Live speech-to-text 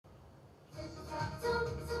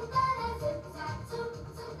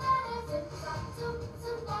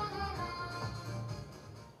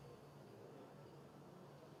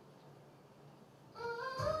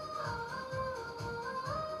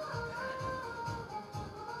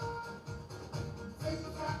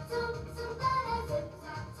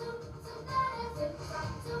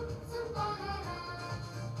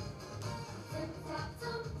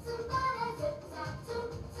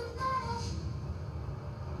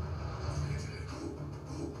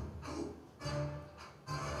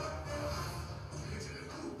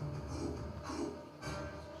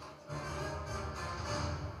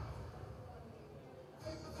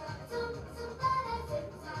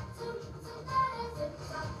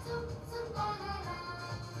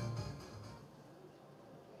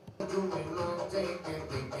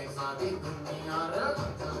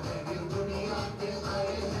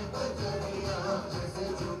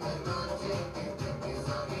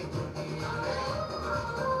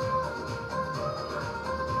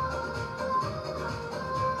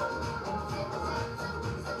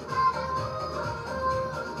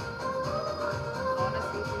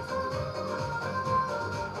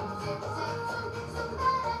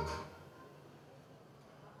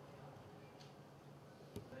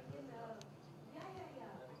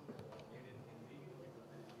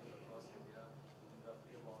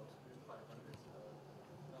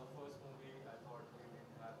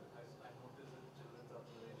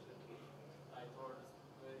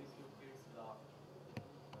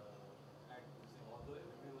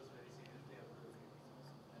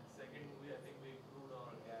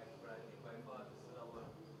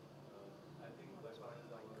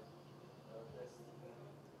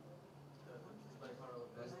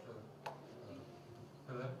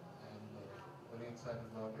excited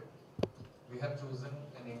about it. We have chosen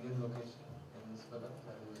an Indian location in this film,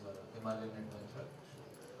 that is Himalayan adventure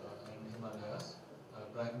in Himalayas.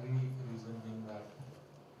 Primary reason being that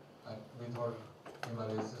we thought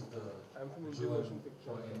Himalayas is the jewel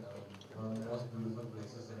for one of the most beautiful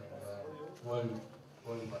places in India and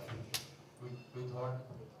worldwide. We thought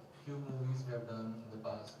few movies we have done in the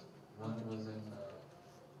past. One was in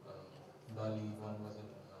Bali, one was in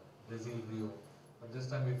Brazil, Rio. But this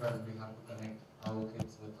time we felt we have to connect our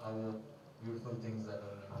kids with our beautiful things that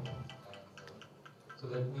are in India. So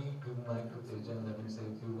let me give the mic to Teja and let him say a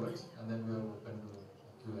few words, and then we are open to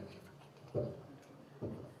Q&A.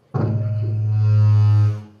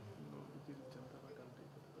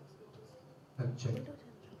 Check.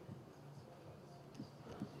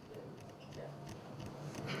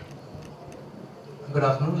 Good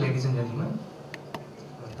afternoon, ladies and gentlemen.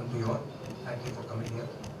 Welcome to you all. Thank you for coming here.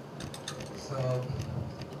 So,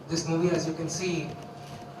 this movie, as you can see,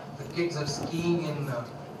 the kids are skiing in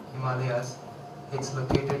Himalayas. It's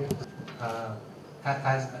located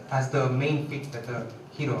as the main feat that the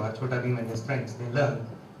hero, Chota Bheem and his friends, they learn,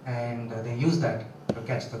 and they use that to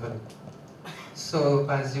catch the villain. So,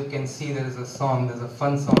 as you can see, there is a song, there's a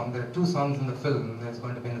fun song. There are two songs in the film. There's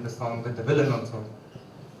going to be another song with the villain also.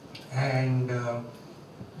 And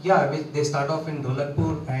yeah, they start off in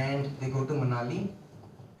Dholakpur and they go to Manali,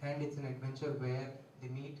 and it's an adventure where they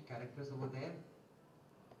meet characters over there.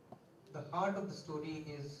 The heart of the story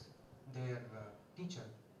is their teacher,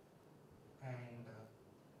 and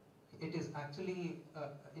it is actually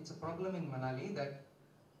it's a problem in Manali that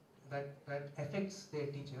affects their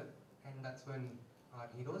teacher, and that's when our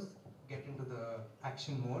heroes get into the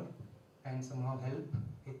action mode and somehow help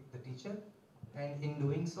the teacher. And in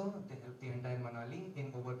doing so, they help the entire Manali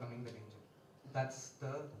in overcoming the danger. That's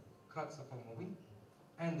the crux of our movie.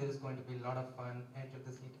 And there is going to be a lot of fun, edge of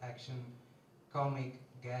the seat action, comic,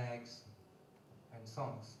 gags, and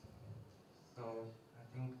songs. So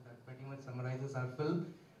I think that pretty much summarizes our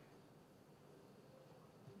film.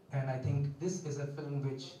 And I think this is a film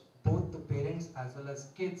which both the parents as well as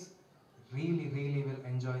kids really will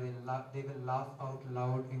enjoy. They will laugh out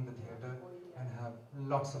loud in the theater and have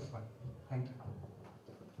lots of fun. Thank you.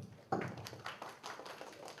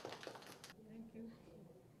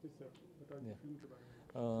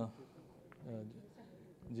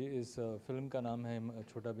 जी इस film का नाम है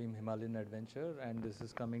छोटा Bhim Himalayan adventure and this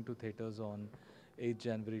is coming to theatres on 8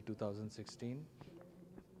 January 2016.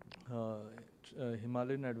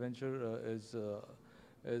 Himalayan Adventure is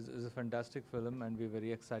a fantastic film, and we're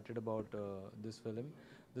very excited about this film.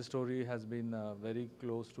 The story has been very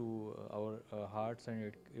close to our hearts, and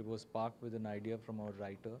it was sparked with an idea from our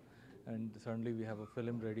writer, and certainly we have a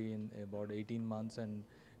film ready in about 18 months, and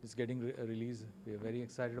it's getting released. We are very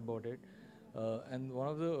excited about it. And one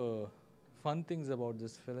of the fun things about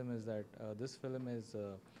this film is that this film is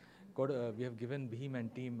we have given Bheem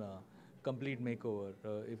and team complete makeover.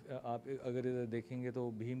 If आप अगर इधर देखेंगे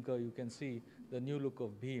तो Bheem का you can see the new look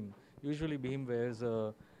of Bheem. Usually Bheem wears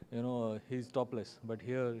he's topless, but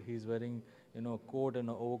here he's wearing coat and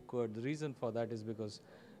an overcoat. The reason for that is because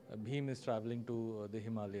Bheem is traveling to the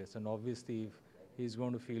Himalayas, and obviously if he's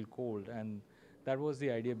going to feel cold, and that was the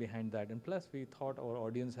idea behind that. And plus we thought our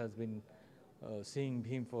audience has been seeing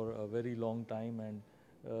Bheem for a very long time, and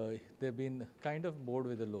they've been kind of bored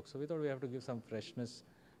with the look. So we thought we have to give some freshness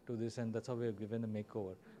to this, and that's how we have given a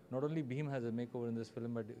makeover. Not only Bheem has a makeover in this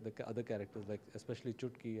film, but the other characters, like especially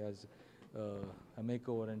Chutki, has a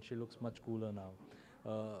makeover, and she looks much cooler now.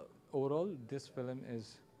 Overall, this film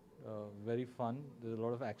is very fun. There's a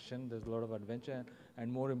lot of action, there's a lot of adventure,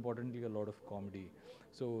 and more importantly, a lot of comedy.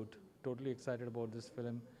 So totally excited about this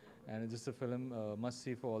film. And it's just a film must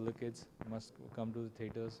see for all the kids. Must come to the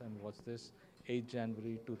theaters and watch this. 8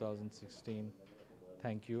 January 2016.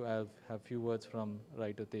 Thank you. I'll have few words from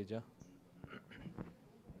writer Teja.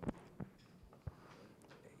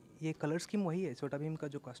 ये colour scheme वही है, छोटा भीम का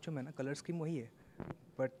जो costume है ना, colour scheme वही है,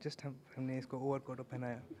 बट जस्ट हमने इसको ओवर कोट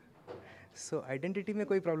पहनाया. सो आइडेंटिटी में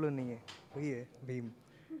कोई प्रॉब्लम नहीं है, वही है भीम,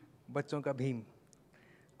 बच्चों का भीम.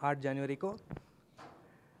 8 जनवरी को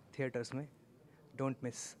थिएटर्स में. डोंट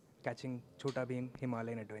मिस कैचिंग छोटा भीम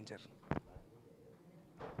हिमालयन एडवेंचर.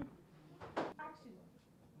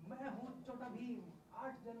 मैं हूँ छोटा भीम,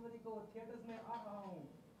 8 जनवरी को थिएटर्स में आ रहा हूँ,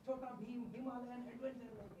 छोटा भीम हिमालयन एडवेंचर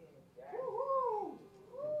लेके.